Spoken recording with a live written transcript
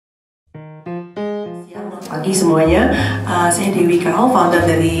Pagi semuanya, saya Dewi Kauw, founder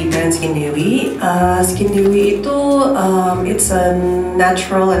dari brand Skin Dewi. Skin Dewi itu it's a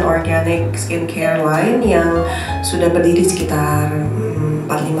natural and organic skincare line yang sudah berdiri sekitar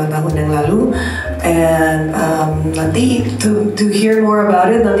 4-5 tahun yang lalu. And nanti to hear more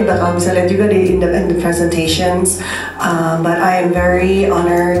about it, nanti bakal bisa lihat juga in the presentations. But I am very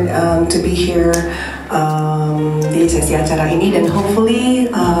honored to be here di sesi acara ini, dan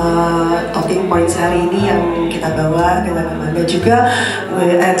hopefully talking points hari ini yang kita bawa dengan Amanda juga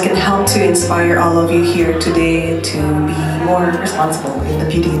and can help to inspire all of you here today to be more responsible in the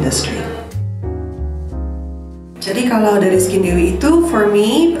beauty industry. Jadi kalau dari Skin Dewi itu, for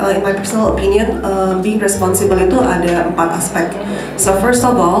me, in my personal opinion, being responsible itu ada 4 aspek. So first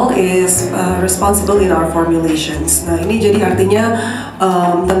of all is responsible in our formulations. Nah ini jadi artinya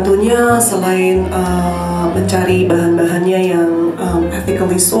tentunya selain mencari bahan-bahannya yang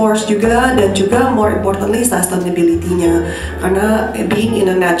ethically sourced juga, dan juga more importantly sustainability-nya. Karena being in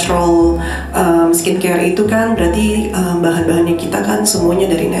a natural skincare itu kan berarti bahan-bahannya kita kan semuanya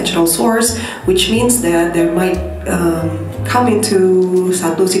dari natural source, which means that there might come into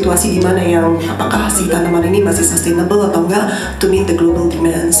satu situasi di mana yang apakah si tanaman ini masih sustainable atau enggak to meet the global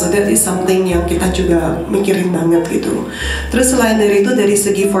demand. So that is something yang kita juga mikirin banget gitu. Terus selain dari itu, dari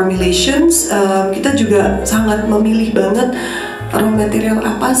segi formulations, kita juga sangat memilih banget raw material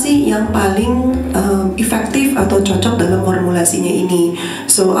apa sih yang paling efektif atau cocok dalam formulasinya ini.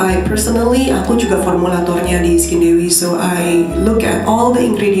 So I personally, aku juga formulatornya di Skin Dewi, so I look at all the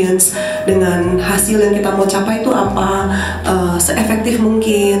ingredients dengan hasil yang kita mau capai itu apa, seefektif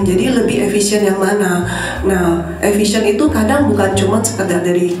mungkin, jadi lebih efisien yang mana. Nah, efisien itu kadang bukan cuma sekedar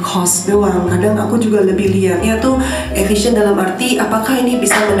dari cost doang, kadang aku juga lebih lihatnya tuh efisien dalam arti apakah ini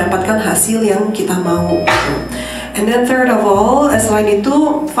bisa mendapatkan hasil yang kita mau. And then third of all, selain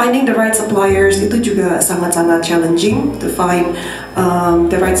itu, finding the right suppliers itu juga sangat-sangat challenging to find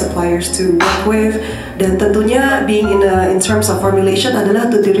the right suppliers to work with. Dan tentunya being in terms of formulation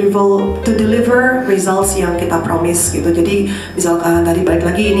adalah to deliver results yang kita promise gitu. Jadi misalkan tadi balik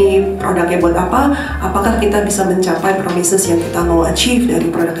lagi ini produknya buat apa, apakah kita bisa mencapai promises yang kita mau achieve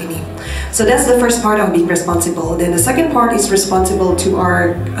dari produk ini. So that's the first part of being responsible. Then the second part is responsible to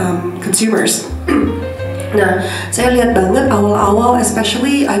our consumers. Nah, saya lihat banget awal-awal,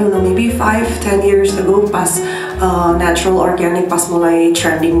 especially I don't know, maybe 5-10 years ago pas natural organic pas mulai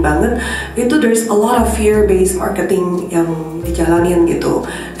trending banget, itu there's a lot of fear-based marketing yang dijalanin gitu,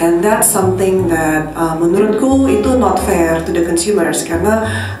 and that's something that menurutku itu not fair to the consumers, karena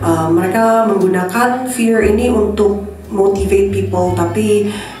mereka menggunakan fear ini untuk motivate people, tapi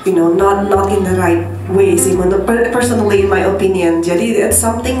you know not in the right way sih, personally in my opinion. Jadi it's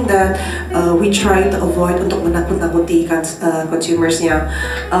something that we try to avoid untuk menakut-nakuti consumersnya.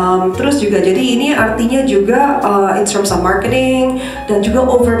 Terus juga jadi ini artinya juga in terms of marketing dan juga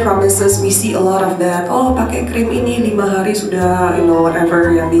over promises, we see a lot of that. Oh, pakai krim ini 5 hari sudah, you know,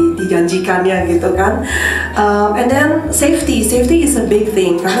 whatever yang dijanjikannya gitu kan. And then safety is a big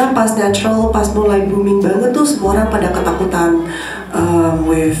thing, karena pas natural pas mulai booming banget tuh semua orang pada ketakutan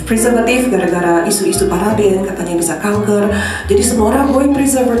with preservative gara-gara isu-isu paraben katanya bisa kanker. Jadi semua orang going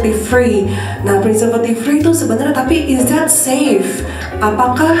preservative free. Nah, preservative free itu sebenarnya, tapi is that safe?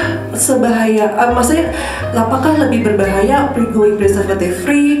 Apakah sebahaya? Maksudnya, apakah lebih berbahaya going preservative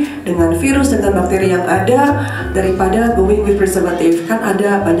free dengan virus dengan bakteri yang ada daripada going with preservative? Kan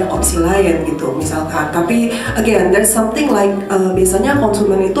ada banyak opsi lain gitu misalkan. Tapi again, there's something like biasanya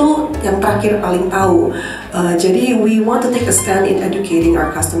konsumen itu yang terakhir paling tahu. Jadi we want to take a stand in educating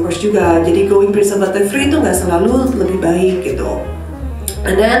our customers juga. Jadi going preservative free itu nggak selalu lebih baik gitu.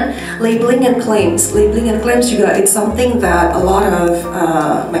 And then labeling and claims juga it's something that a lot of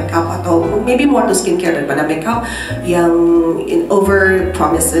makeup atau maybe more to skincare daripada makeup yang over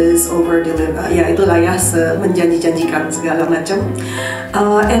promises, over deliver, ya itulah ya, menjanji-janjikan segala macam.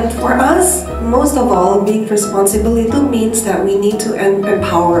 And for us, most of all, being responsible itu means that we need to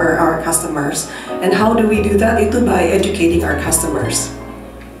empower our customers. And how do we do that? Itu by educating our customers.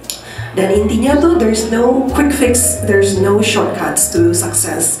 Dan intinya tuh there's no quick fix, there's no shortcuts to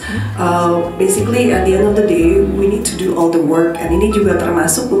success. Basically at the end of the day we need to do all the work, and ini juga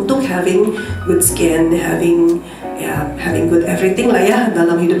termasuk untuk having good skin, having good everything lah ya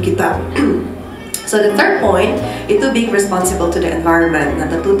dalam hidup kita. So the third point itu being responsible to the environment.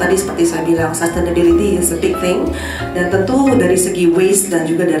 Nah tentu tadi seperti saya bilang, sustainability is a big thing, dan tentu dari segi waste dan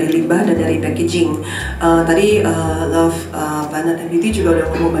juga dari limbah dan dari packaging. Tadi Love Planet and Beauty juga udah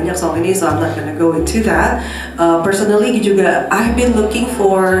ngomong banyak soal ini, so I'm not gonna go into that. Personally juga I've been looking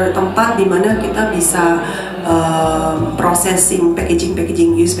for tempat di mana kita bisa processing, packaging,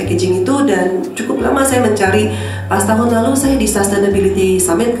 use packaging itu, dan cukup lama saya mencari. Pas tahun lalu saya di Sustainability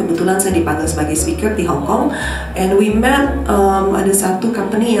Summit, kebetulan saya dipanggil sebagai speaker di Hong Kong, and we met ada satu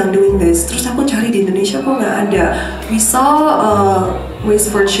company yang doing this. Terus aku cari di Indonesia kok nggak ada. We saw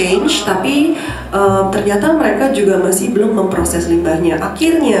Waste for Change, tapi ternyata mereka juga masih belum memproses limbahnya.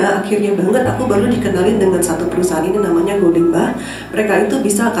 Akhirnya banget aku baru dikenalin dengan satu perusahaan ini namanya Go Limbah. Mereka itu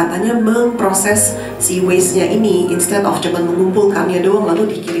bisa katanya memproses si waste-nya ini instead of cuma mengumpulkannya doang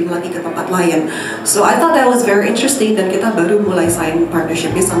lalu dikirim lagi ke tempat lain. So I thought that was very interesting, dan kita baru mulai sign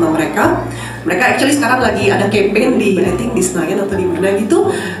partnership-nya sama mereka. Mereka actually sekarang lagi ada campaign di, I think di Senayan atau di mana gitu.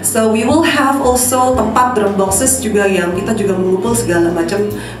 So we will have also tempat drop boxes juga, yang kita juga mengumpul segala macam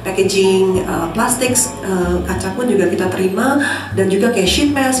packaging, plastik, kaca pun juga kita terima, dan juga kayak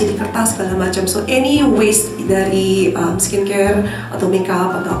sheet mask, jadi kertas segala macam. So any waste dari skincare atau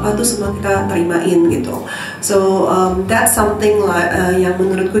makeup atau apa tuh semua kita terimain gitu. So that's something yang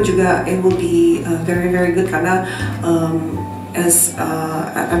menurutku juga it will be very good, karena as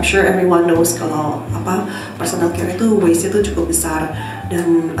I'm sure everyone knows kalau personal care itu waste itu cukup besar,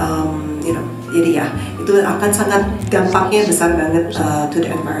 dan you know, jadi ya itu akan sangat dampaknya besar banget to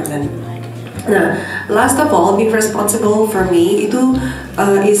the environment. Nah, last of all, being responsible for me itu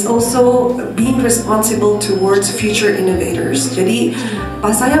is also being responsible towards future innovators. Jadi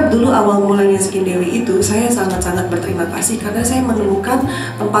pas saya dulu awal mulanya Skin Dewi itu, saya sangat-sangat berterima kasih karena saya menemukan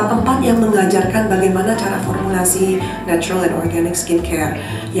tempat-tempat yang mengajarkan bagaimana cara formulasi natural and organic skincare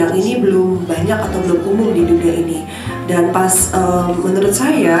yang ini belum banyak atau belum umum di dunia ini. Dan pas menurut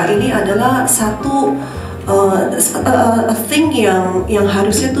saya ini adalah satu a thing yang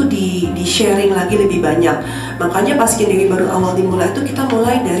harusnya tuh di sharing lagi lebih banyak. Makanya pas Skin Dewi baru awal dimulai itu kita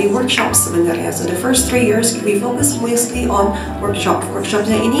mulai dari workshop sebenarnya. So the first 3 years we focus mostly on workshop.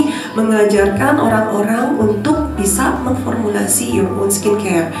 Workshopnya ini mengajarkan orang-orang untuk bisa memformulasi your own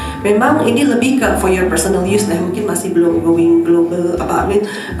skincare. Memang ini lebih ke for your personal use lah, mungkin masih belum going global,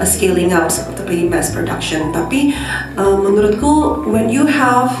 scaling up seperti mass production. Tapi menurutku when you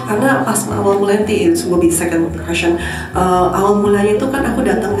have, karena pas awal mulai itu will be second question, awal mulanya itu kan aku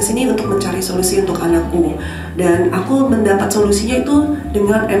datang ke sini untuk mencari solusi untuk anakku, dan aku mendapat solusinya itu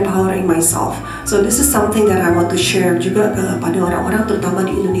dengan empowering myself. So this is something that I want to share juga kepada orang-orang terutama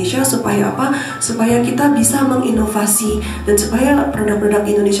di Indonesia, supaya apa? Supaya kita bisa menginovasi, dan supaya produk-produk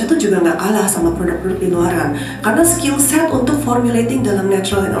Indonesia itu juga nggak kalah sama produk-produk di luaran. Karena skill set untuk formulating dalam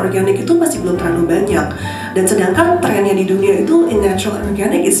natural and organic itu masih belum terlalu banyak. Dan sedangkan trennya di dunia itu in natural and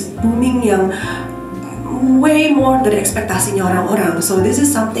organic is booming yang way more dari ekspektasinya orang-orang. So this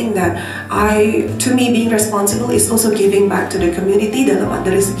is something that to me being responsible is also giving back to the community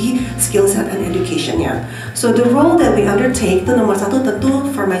dari segi skill set and educationnya. So the role that we undertake itu nomor satu tentu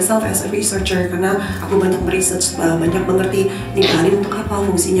for myself as a researcher, karena aku banyak research, banyak mengerti ini bahan untuk apa,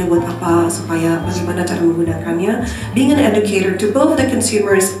 fungsinya buat apa, supaya bagaimana cara menggunakannya. Being an educator to both the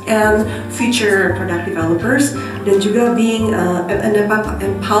consumers and future product developers, dan juga being an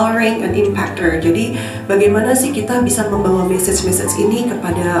empowering and impactor. Jadi bagaimana sih kita bisa membawa message ini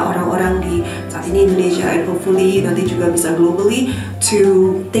kepada orang-orang di saat ini Indonesia, and hopefully nanti juga bisa globally,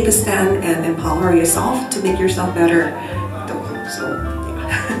 to take a stand and empower yourself to make yourself better. So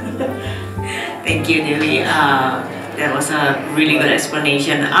yeah. Thank you, Dewi. That was a really good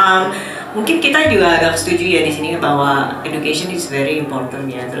explanation. Mungkin kita juga agak setuju ya di sini bahwa education is very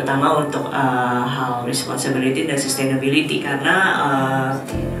important ya, terutama untuk hal responsibility dan sustainability, karena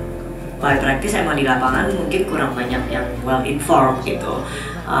by practice emang di lapangan mungkin kurang banyak yang well informed gitu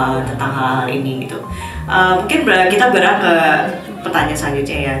tentang hal ini gitu. Mungkin kita bergerak ke pertanyaan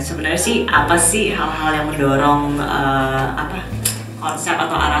selanjutnya ya. Sebenarnya sih apa sih hal-hal yang mendorong konsep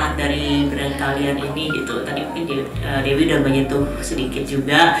atau arahan dari brand kalian ini gitu? Tadi mungkin Dewi udah menyentuh sedikit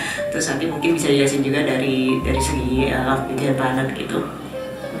juga. Terus nanti mungkin bisa dijelasin juga dari segi penelitian planet gitu.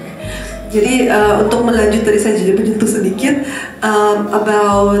 Jadi untuk melanjut dari saya jadi menyentuh sedikit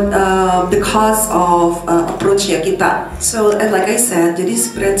about the cause of approach ya kita. So like I said, jadi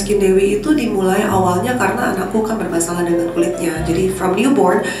brand Skin Dewi itu dimulai awalnya karena anakku kan bermasalah dengan kulitnya. Jadi from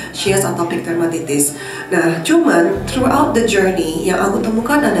newborn she has atopic dermatitis. Nah, cuman throughout the journey yang aku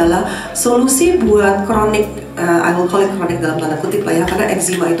temukan adalah solusi buat chronic, I will call it chronic dalam tanda kutip lah ya, karena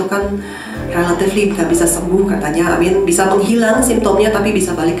eczema itu kan relatively nggak bisa sembuh katanya. Bisa menghilang simptomnya tapi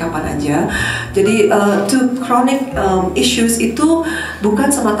bisa balik kapan aja. Jadi to chronic issues itu bukan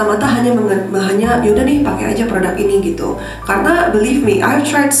semata-mata hanya yaudah nih pakai aja produk ini gitu. Karena believe me, I've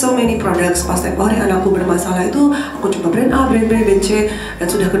tried so many products. Pas tempoh hari anakku bermasalah itu aku coba brand A, brand B, brand C, dan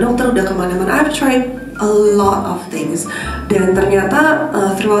sudah ke dokter, udah kemana-mana. I've tried a lot of things, dan ternyata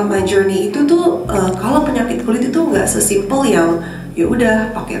throughout my journey itu tuh kalau penyakit kulit itu nggak sesimpel yang ya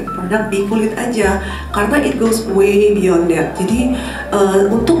udah pakai produk di kulit aja, karena it goes way beyond that. Jadi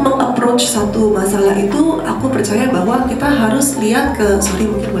untuk mengapproach satu masalah itu, aku percaya bahwa kita harus lihat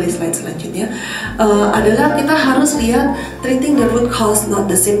mungkin boleh slide selanjutnya, adalah kita harus lihat treating the root cause, not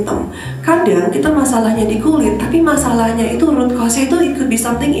the symptom. Kadang kita masalahnya di kulit, tapi masalahnya itu root cause-nya itu it could be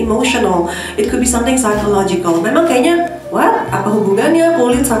something emotional, it could be something psychological. Memang kayaknya what? Apa hubungannya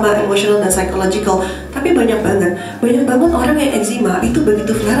kulit sama emotional dan psychological? Tapi banyak banget orang yang eczema itu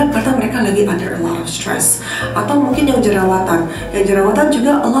begitu flare up karena mereka lagi under a lot of stress. Atau mungkin yang jerawatan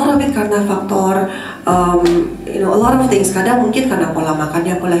juga a lot of it karena faktor a lot of things. Kadang mungkin karena pola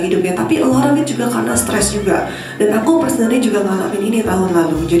makannya, pola hidupnya, tapi a lot of it juga karena stress juga. Dan aku personally juga ngalamin ini tahun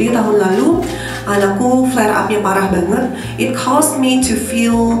lalu. Jadi tahun lalu anakku flare up-nya parah banget. It caused me to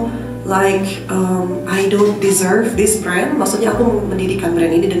feel like I don't deserve this brand. Maksudnya aku mendirikan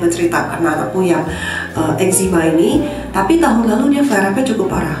brand ini dengan cerita karena anakku yang eczema ini. Tapi tahun lalu dia flare up-nya cukup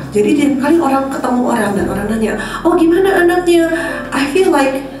parah. Jadi tiap kali ketemu orang dan orang nanya, oh gimana anaknya? I feel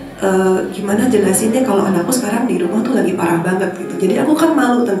like gimana jelasinnya kalau anakku sekarang di rumah tuh lagi parah banget gitu. Jadi aku kan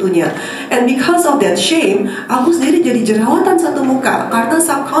malu tentunya. And because of that shame, aku sendiri jadi jerawatan satu muka. Karena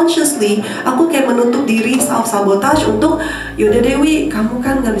subconsciously aku kayak menutup diri, self-sabotage untuk yaudah Dewi, kamu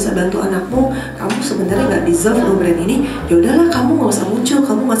kan gak bisa bantu anakmu, kamu sebenarnya gak deserve lo brand ini. Yaudahlah, kamu gak usah muncul,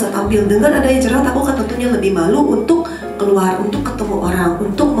 kamu gak usah tampil. Dengan adanya jerawat, aku kan tentunya lebih malu untuk keluar, untuk ketemu orang,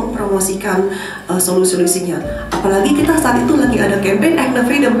 untuk mempromosikan solusi-solusinya. Apalagi kita saat itu lagi ada campaign Act the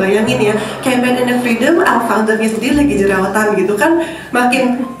Freedom. Bayangin ya, campaign Act the Freedom, foundernya sendiri lagi jerawatan gitu kan,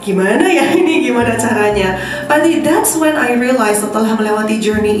 makin gimana ya ini, gimana caranya. But that's when I realized, setelah melewati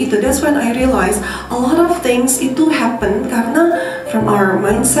journey itu, that's when I realized a lot of things itu happen karena from our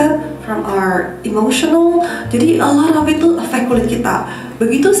mindset, from our emotional. Jadi a lot of itu affect kulit kita.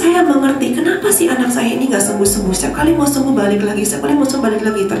 Begitu saya mengerti kenapa sih anak saya ini nggak sembuh-sembuh, setiap kali mau sembuh balik lagi, setiap kali mau sembuh balik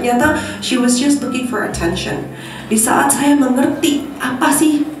lagi. Ternyata she was just looking for attention. Di saat saya mengerti apa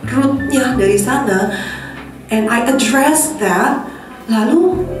sih rootnya dari sana, and I address that,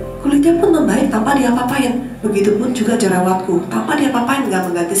 lalu kulitnya pun membaik tanpa diapa-apain. Begitupun juga jerawatku, tanpa diapa-apain, nggak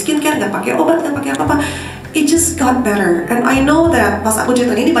mengganti skincare, nggak pakai obat, nggak pakai apa-apa. It just got better. And I know that pas aku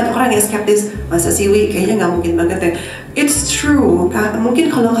cerita ini banyak orang yang skeptis, masa sih Wi, kayaknya nggak mungkin banget deh. It's true.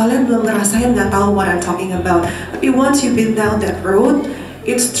 Mungkin kalau kalian belum ngerasain, nggak tahu what I'm talking about. Tapi once you've been down that road,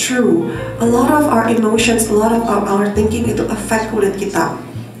 it's true. A lot of our emotions, a lot of our thinking itu affect kulit kita.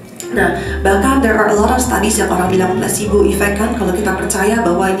 Nah, bahkan there are a lot of studies yang orang bilang placebo effect kan, kalau kita percaya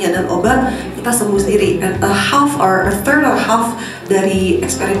bahwa ini adalah obat, kita sembuh sendiri. And a third or half dari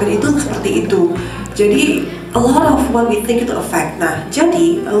eksperimen itu seperti itu. Jadi a lot of what we think itu affect. Nah,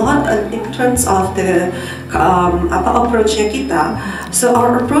 jadi a lot in terms of the approach-nya kita. So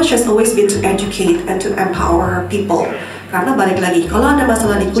our approach has always been to educate and to empower people. Karena balik lagi, kalau ada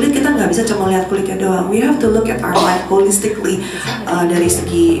masalah di kulit, kita nggak bisa cuma lihat kulitnya doang. We have to look at our life holistically, dari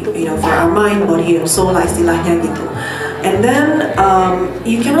segi, for our mind, body, and soul lah istilahnya gitu. And then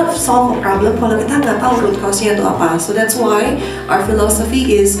you cannot solve a problem kalau kita nggak tahu root cause-nya itu apa. So that's why our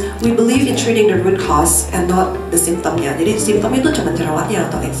philosophy is we believe in treating the root cause and not the symptomnya. Jadi symptom itu cuma jerawatnya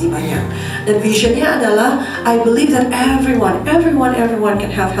atau eczemanya. Dan visionnya adalah I believe that everyone can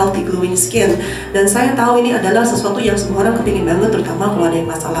have healthy glowing skin. Dan saya tahu ini adalah sesuatu yang semua orang kepingin banget, terutama kalau ada yang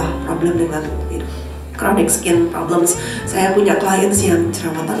masalah problem dengan chronic skin problems. Saya punya clients yang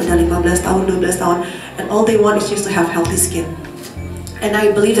jerawatan udah 15 tahun, 12 tahun, and all they want is just to have healthy skin. And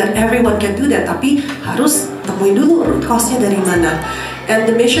I believe that everyone can do that, tapi harus temuin dulu root cause-nya dari mana. And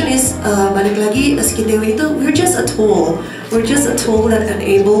the mission is, balik lagi, Skin Dewi itu, we're just a tool. We're just a tool that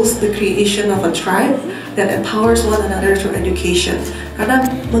enables the creation of a tribe that empowers one another through education. Karena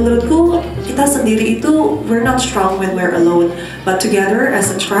menurutku, kita sendiri itu, we're not strong when we're alone. But together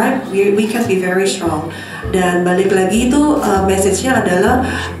as a tribe, we can be very strong. Dan balik lagi itu, message-nya adalah,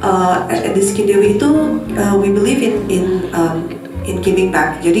 at the Skin Dewi itu, we believe in giving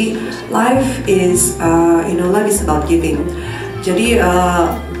back. Jadi, life is about giving. Jadi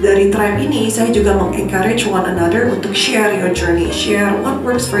dari tribe ini saya juga mengencourage one another untuk share your journey, share what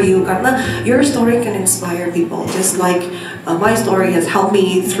works for you, karena your story can inspire people. Just like my story has helped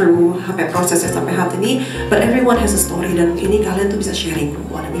me through sampai prosesnya sampai hari ini, but everyone has a story dan ini kalian tuh bisa sharing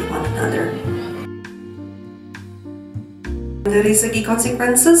one with one another. Dari segi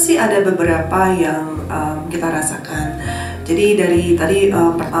consequences sih ada beberapa yang kita rasakan. Jadi dari tadi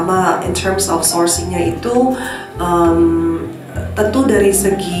pertama in terms of sourcingnya itu tentu dari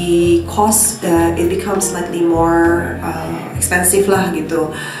segi cost it becomes slightly more expensive lah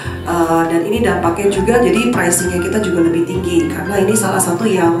gitu. Dan ini dampaknya juga jadi pricingnya kita juga lebih tinggi karena ini salah satu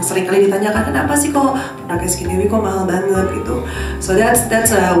yang sering kali ditanyakan, kenapa sih kok produk Skin Dewi kok mahal banget gitu. So that's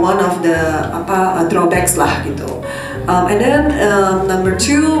one of the drawbacks lah gitu. And then number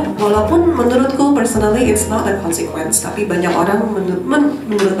two, walaupun menurutku personally it's not a consequence, tapi banyak orang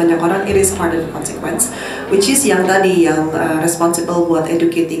menurut banyak orang it is part of the consequence, which is yang tadi yang responsible buat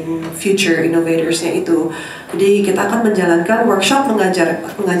educating future innovatorsnya itu. Jadi kita akan menjalankan workshop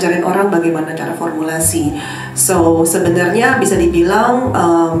mengajarin orang bagaimana cara formulasi. So sebenarnya bisa dibilang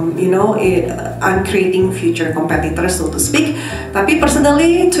I'm creating future competitors so to speak. Tapi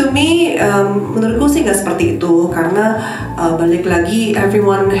personally to me menurutku sih nggak seperti itu karena balik lagi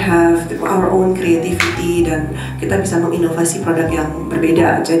everyone have our own creativity dan kita bisa menginovasi produk yang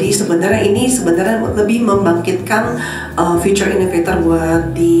berbeda. Jadi sebenarnya lebih membangkitkan future innovator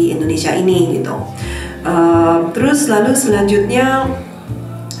buat di Indonesia ini gitu. Terus lalu selanjutnya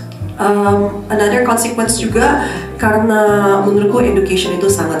another consequence juga karena menurutku education itu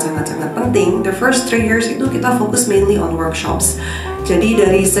sangat penting. The first 3 years itu kita fokus mainly on workshops. Jadi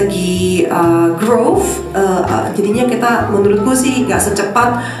dari segi growth, jadinya kita menurutku sih nggak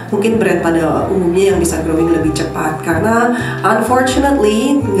secepat mungkin brand pada umumnya yang bisa growing lebih cepat karena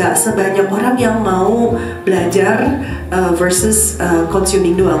unfortunately nggak sebanyak orang yang mau belajar versus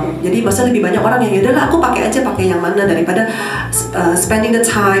consuming doang. Jadi masa lebih banyak orang yang yaudahlah aku pakai yang mana daripada spending the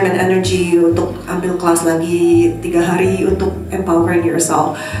time and energy untuk ambil kelas lagi 3 hari untuk empowering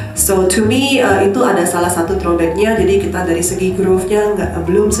yourself. So to me itu ada salah satu drawbacknya. Jadi kita dari segi growth-nya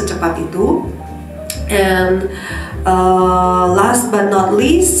belum secepat itu. And last but not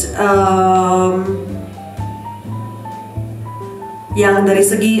least, yang dari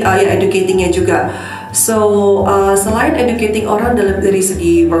segi educatingnya juga. So selain educating orang dari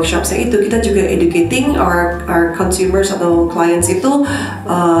segi workshopnya itu, kita juga educating our consumers atau clients itu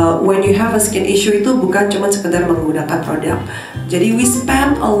when you have a skin issue itu bukan cuma sekedar menggunakan produk. Jadi we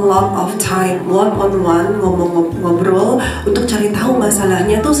spend a lot of time one-on-one ngobrol untuk cari tahu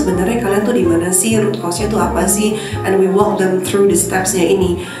masalahnya tuh sebenarnya kalian tuh di mana sih, root cause-nya tuh apa sih, and we walk them through the steps-nya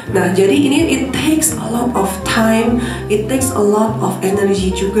ini. Nah jadi ini it takes a lot of time, it takes a lot of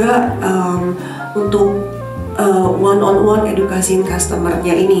energy juga untuk one-on-one edukasiin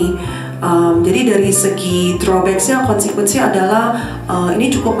customer-nya ini. Jadi dari segi drawback-nya, konsekuensinya adalah ini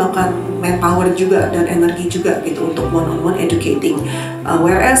cukup makan manpower juga dan energi juga gitu untuk one-on-one educating.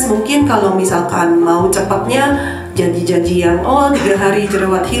 Whereas mungkin kalau misalkan mau cepatnya janji-janji yang 3 hari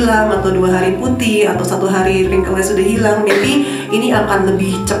jerawat hilang atau 2 hari putih atau 1 hari wrinkle-nya sudah hilang, maybe ini akan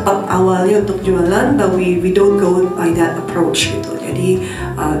lebih cepat awalnya untuk jualan, but we don't go by that approach gitu. Jadi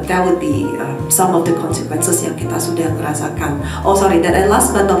that would be some of the consequences yang kita sudah merasakan. And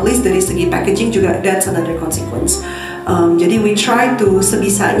last but not least dari segi packaging juga that's another consequence. Jadi we try to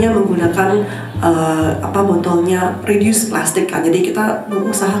sebisanya menggunakan botolnya reduce plastik kan. Jadi kita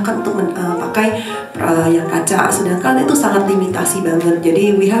mengusahakan untuk pakai yang kaca, sedangkan itu sangat limitasi banget.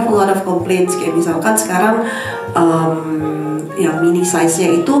 Jadi we have a lot of complaints kayak misalkan sekarang yang mini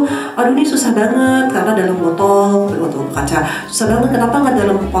size-nya itu, aduh ini susah banget karena dalam botol kaca, susah banget, kenapa nggak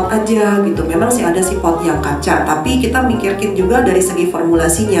dalam pot aja gitu. Memang sih ada sih pot yang kaca, tapi kita mikirkin juga dari segi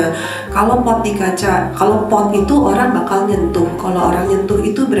formulasinya. Kalau pot di kaca, kalau pot itu orang bakal nyentuh, kalau orang nyentuh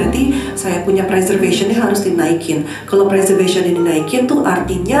itu berarti saya punya preservation-nya harus dinaikin. Kalau preservation-nya dinaikin tuh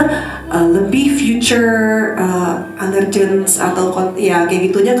artinya lebih future allergens atau kayak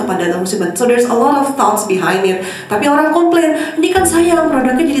gitunya kepada konsumen. So there's a lot of thoughts behind it. Tapi orang komplain, ini kan sayang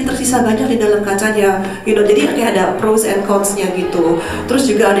produknya jadi tersisa banyak di dalam kacanya, jadi kayak ada pros and cons-nya gitu. Terus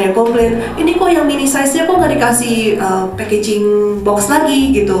juga ada yang komplain, ini kok yang mini size-nya kok nggak dikasih packaging box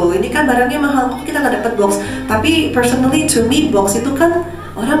lagi gitu. Ini kan barangnya mahal, kok kita nggak dapat box. Tapi personally to me box itu kan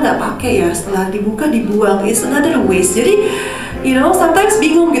orang nggak pakai ya, setelah dibuka dibuang, is another waste. Jadi sometimes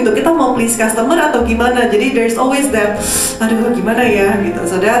bingung gitu, kita mau please customer atau gimana. Jadi there's always that, aduh gimana ya gitu.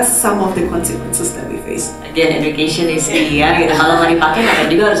 So that's some of the consequences that we face. Again, education is key ya gitu. Kalau nggak dipakai, maka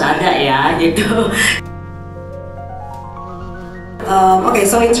juga harus ada ya gitu. Okay,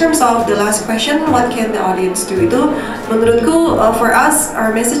 so in terms of the last question, what can the audience do? Itu menurutku for us, our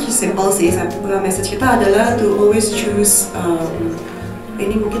message is simple sih. Message kita adalah to always choose.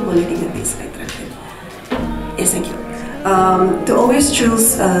 Ini mungkin boleh diganti slide terakhir. Yes, thank you. To always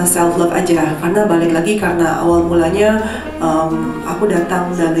choose self-love aja, karena balik lagi karena awal mulanya aku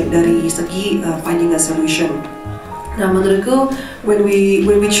datang dari segi finding a solution. Nah menurutku when we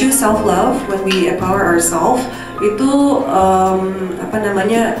choose self-love, when we empower ourselves, itu apa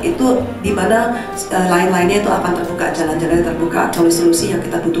namanya, itu dimana lain-lainnya itu akan terbuka, jalan-jalan terbuka, solusi-solusi yang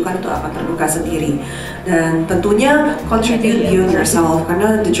kita butuhkan itu akan terbuka sendiri. Dan tentunya contribute beyond yourself,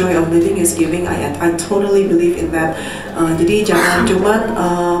 karena the joy of living is giving. I totally believe in that. Jadi jangan cuma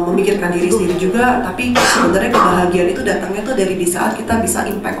memikirkan diri sendiri juga, tapi sebenarnya kebahagiaan itu datangnya tuh dari di saat kita bisa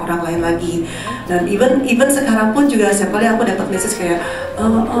impact orang lain lagi. Dan even sekarang pun juga setiap kali aku dapat message kayak,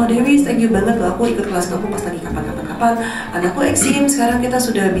 oh Dewi, thank you banget loh, aku ikut kelas kamu pas lagi kapan anakku eksim, sekarang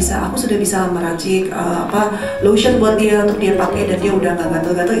aku sudah bisa meracik lotion buat dia untuk dia pakai dan dia udah nggak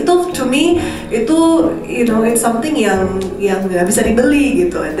gatal-gatal. Itu to me itu it's something yang nggak bisa dibeli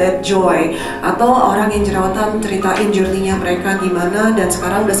gitu, that joy. Atau orang yang jerawatan ceritain journey-nya mereka gimana dan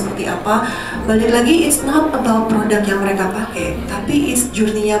sekarang udah seperti apa. Balik lagi, it's not about produk yang mereka pakai, tapi it's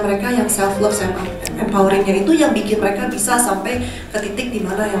journey-nya mereka yang self love, self empoweringnya itu yang bikin mereka bisa sampai ke titik di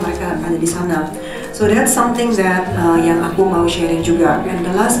mana yang mereka ada di sana. So that's something that yang aku mau sharing juga. And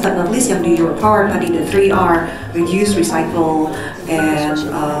the last but not least, yang do your part tadi, the 3R, reduce, recycle, and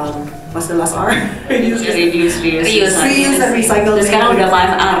what's the last R? reduce, and recycle. Dan sekarang udah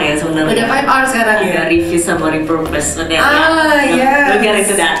 5R ya sebenarnya. Udah 5R sekarang ya. Udah review sama repurpose sebenarnya. Yes. We'll get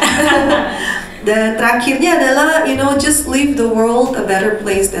into that. Dan terakhirnya adalah, just leave the world a better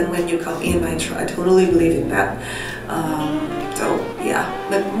place than when you come in. I totally believe in that. So yeah,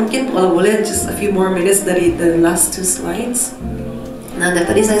 mungkin kalau boleh just a few more minutes dari the last 2 slides. Nah, dari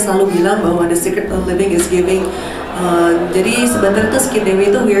tadi saya selalu bilang bahwa the secret of living is giving. Jadi sebenarnya tuh Skin Dewi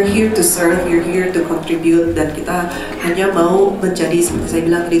itu we're here to serve, we're here to contribute, dan kita hanya mau menjadi, seperti saya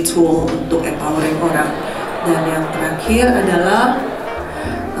bilang tadi, tool untuk empowering orang. Dan yang terakhir adalah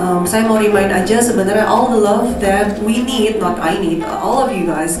saya mau remind aja, sebenarnya all the love that we need, not I need, all of you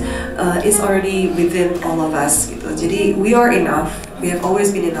guys, is already within all of us gitu. Jadi we are enough, we have always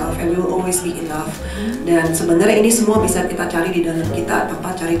been enough, and we will always be enough. Dan sebenarnya ini semua bisa kita cari di dalam kita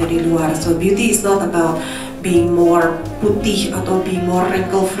tanpa cari dari luar. So beauty is not about being more putih atau being more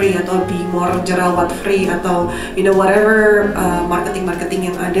wrinkle free atau being more jerawat free atau whatever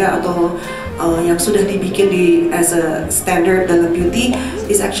marketing yang ada atau yang sudah dibikin as a standard dalam beauty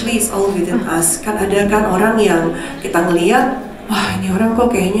is actually it's all within us. Kan ada kan orang yang kita ngelihat, wah ini orang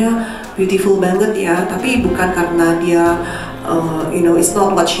kok kayaknya beautiful banget ya, tapi bukan karena dia it's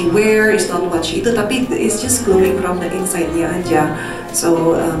not what she wear, it's not what she itu, tapi it's just glowing from the inside-nya aja.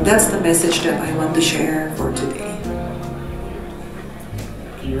 So that's the message that I want to share for today.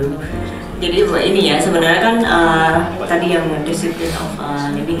 Thank you. Jadi ini ya, sebenarnya kan tadi yang discipline of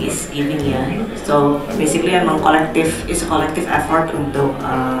living is giving ya. So basically emang it's a collective effort untuk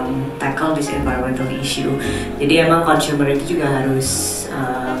tackle this environmental issue. Jadi emang consumer itu juga harus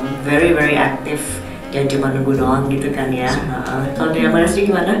very very active, jangan cuma nunggu doang gitu kan ya. Kalau dari Mbak Nasri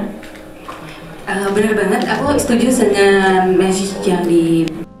gimana? Benar banget, aku setuju dengan message yang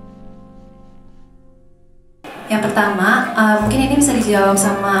Yang pertama, mungkin ini bisa dijawab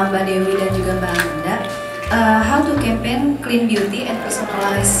sama Mbak Dewi dan juga Mbak Amanda. How to campaign clean beauty and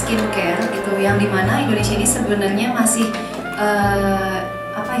personalized skincare gitu, yang dimana Indonesia ini sebenarnya masih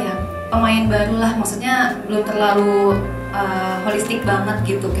pemain baru lah, maksudnya belum terlalu holistik banget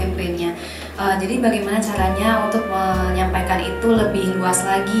gitu kampanyenya. Jadi bagaimana caranya untuk menyampaikan itu lebih luas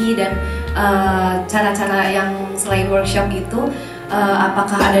lagi, dan cara-cara yang selain workshop itu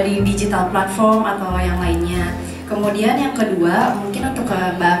apakah ada di digital platform atau yang lainnya. Kemudian yang kedua, mungkin untuk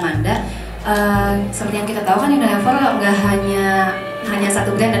Mbak Amanda, seperti yang kita tahu kan Unilever nggak hanya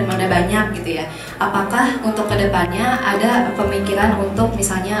satu brand dan ada banyak gitu ya. Apakah untuk kedepannya ada pemikiran untuk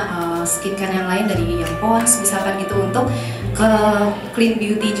misalnya skincare yang lain dari yang Pond's misalkan gitu, untuk ke clean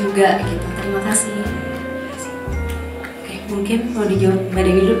beauty juga gitu. Terima kasih. Oke, mungkin mau dijawab Mbak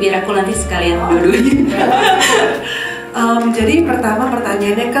Dewi dulu biar aku nanti sekalian dua-duanya. Jadi pertama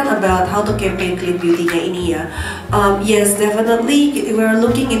pertanyaannya kan about how to campaign clean beauty-nya ini ya. Yes, definitely we are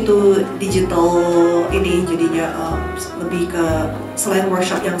looking into digital ini, jadinya lebih ke selain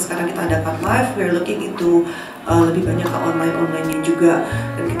workshop yang sekarang kita adakan live, we are looking into lebih banyak ke online-nya juga.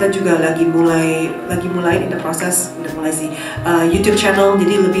 Dan kita juga lagi mulai in the process, udah mulai sih YouTube channel,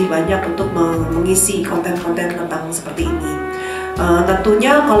 jadi lebih banyak untuk mengisi konten-konten tentang seperti ini.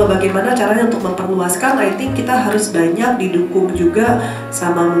 Tentunya kalau bagaimana caranya untuk memperluaskan, I think kita harus banyak didukung juga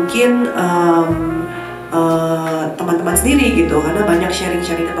sama mungkin teman-teman sendiri gitu, karena banyak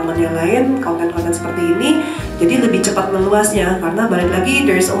sharing-sharing ke teman yang lain konten-konten seperti ini, jadi lebih cepat meluasnya. Karena balik lagi,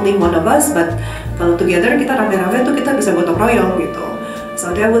 there is only one of us, but kalau together kita rame-rame tuh kita bisa gotong royong gitu.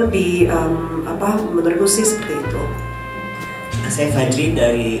 So that would be menurutku sih seperti itu. Saya Fajri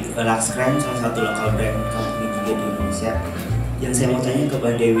dari Lux Crime, salah satu local brand company juga di Indonesia. Yang saya mau tanya ke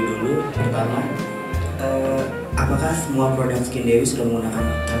Mbak Dewi dulu, pertama apakah semua produk Skin Dewi sudah menggunakan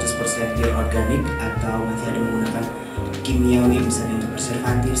 100% pure organik atau masih ada menggunakan kimiawi misalnya untuk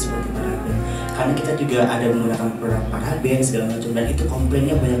preservatif seperti paraben? Karena kita juga ada menggunakan produk paraben segala macam dan itu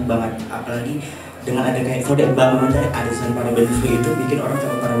komplainnya banyak banget, apalagi dengan ada kayak kode bank ada tulisan paraben free itu bikin orang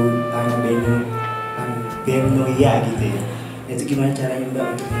sama parabenoia gitu ya. Itu gimana caranya Mbak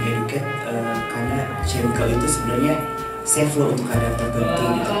untuk mengeduket karena chemical itu sebenarnya safe loh untuk kadar tertentu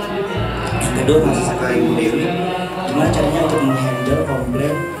gitu. Yang kedua masih sekali Ibu Dewi, gimana caranya untuk menghandle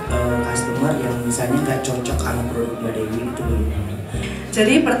komplain customer yang misalnya nggak cocok sama produk Mbak Dewi itu bagaimana?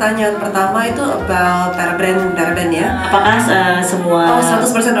 Jadi pertanyaan pertama itu about paraben ya. Apakah semua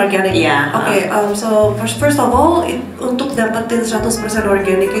 100% organik? Iya. Oke, so first of all, untuk dapetin 100%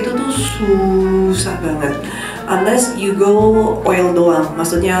 organik itu tuh susah banget. Unless you go oil doang,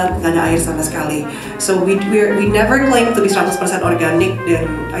 maksudnya nggak ada air sama sekali. So we never claim to be 100% organic, dan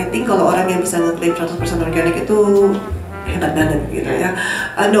I think kalau orang yang bisa ngeklaim 100% organik itu hebat banget gitu ya.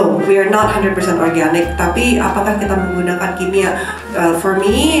 No, we are not 100% organic. Tapi apakah kita menggunakan kimia? For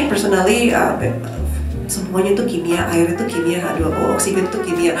me personally, semuanya itu kimia, air itu kimia, H2O, oksigen itu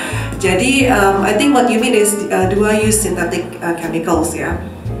kimia. Jadi I think what you mean is do I use synthetic chemicals ya?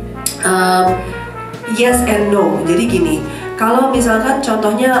 Yes and no. Jadi gini, kalau misalkan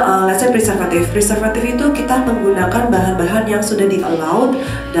contohnya let's say preservatif itu kita menggunakan bahan-bahan yang sudah di-allowed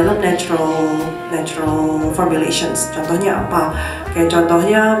dalam natural formulations. Contohnya apa? Kayak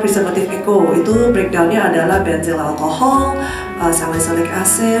contohnya preservatif eco itu breakdownnya adalah benzyl alkohol, salicylic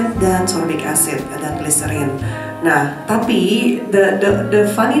acid, dan sorbic acid dan glycerin. Nah, tapi the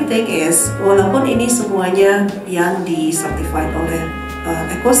funny thing is, walaupun ini semuanya yang di-certified oleh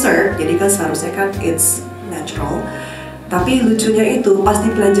EcoCert, jadi kan seharusnya kan it's natural. Tapi lucunya itu pas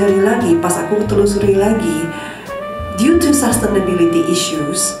dipelajari lagi, pas aku telusuri lagi, due to sustainability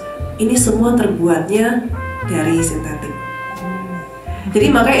issues, ini semua terbuatnya dari sintetik. Jadi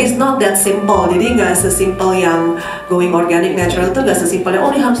makanya it's not that simple. Jadi nggak sesimpel yang going organic natural itu nggak sesimpel yang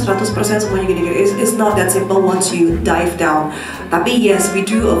oh ini harus 100% semuanya gini-gini. It's not that simple once you dive down. Tapi yes, we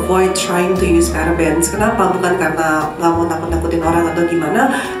do avoid trying to use parabens. Kenapa? Bukan karena nggak mau nakut-nakutin orang atau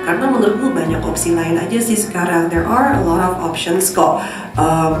gimana. Karena menurutku banyak opsi lain aja sih sekarang. There are a lot of options kok.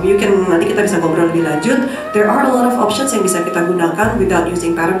 Nanti kita bisa ngobrol lebih lanjut. There are a lot of options yang bisa kita gunakan without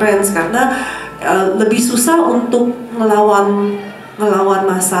using parabens. Karena lebih susah untuk melawan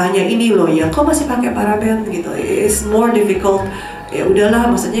masanya ini loh ya, kok masih pakai paraben gitu. It's more difficult. Ya udahlah,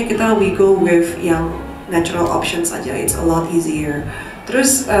 maksudnya we go with yang natural options aja. It's a lot easier.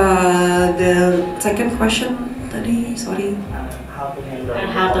 Terus the second question tadi, sorry. How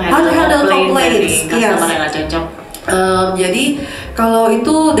to handle complaints Yes. Customer yang nggak cocok. Jadi kalau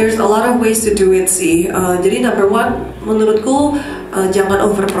itu there's a lot of ways to do it sih. Jadi number one menurutku jangan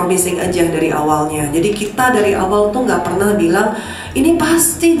over promising aja dari awalnya. Jadi kita dari awal tuh nggak pernah bilang ini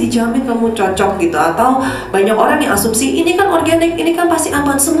pasti dijamin kamu cocok gitu, atau banyak orang yang asumsi ini kan organik, ini kan pasti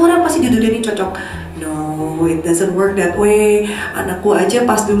aman, semua orang pasti di dunia ini cocok. No, it doesn't work that way. Anakku aja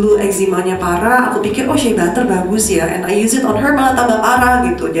pas dulu ekzimanya parah, aku pikir oh shea butter bagus ya, and I use it on her malah tambah parah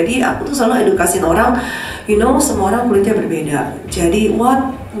gitu. Jadi aku tuh selalu edukasin orang, semua orang kulitnya berbeda. Jadi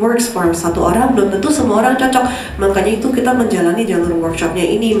what works for satu orang belum tentu semua orang cocok. Makanya itu kita menjalani jalur workshopnya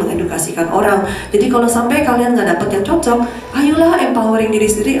ini, mengedukasikan orang. Jadi kalau sampai kalian nggak dapet yang cocok, ayolah empowering diri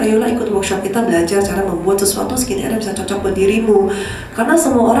sendiri, ayolah ikut workshop kita, belajar cara membuat sesuatu skincare yang bisa cocok buat dirimu. Karena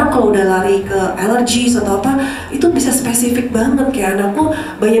semua orang kalau udah lari ke allergies atau apa, itu bisa spesifik banget. Kayak anakku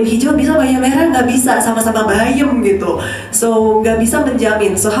bayam hijau bisa, bayam merah nggak bisa, sama-sama bayam gitu. So nggak bisa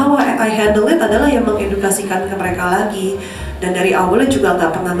menjamin. So how I handle it adalah yang mengedukasikan ke mereka lagi. Dan dari awalnya juga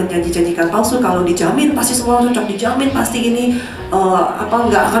nggak pernah menjanji-janjikan palsu kalau dijamin pasti semua cocok, dijamin pasti ini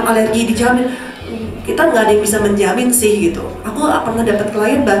nggak akan alergi, dijamin. Kita nggak ada yang bisa menjamin sih gitu. Aku pernah dapat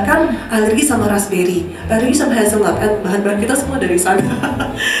klien bahkan alergi sama raspberry, alergi sama hazelnut, kan bahan-bahan kita semua dari sana.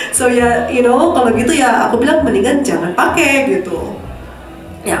 So ya, kalau gitu ya aku bilang mendingan jangan pakai gitu.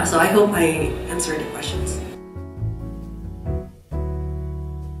 Ya, so I hope I answered the question.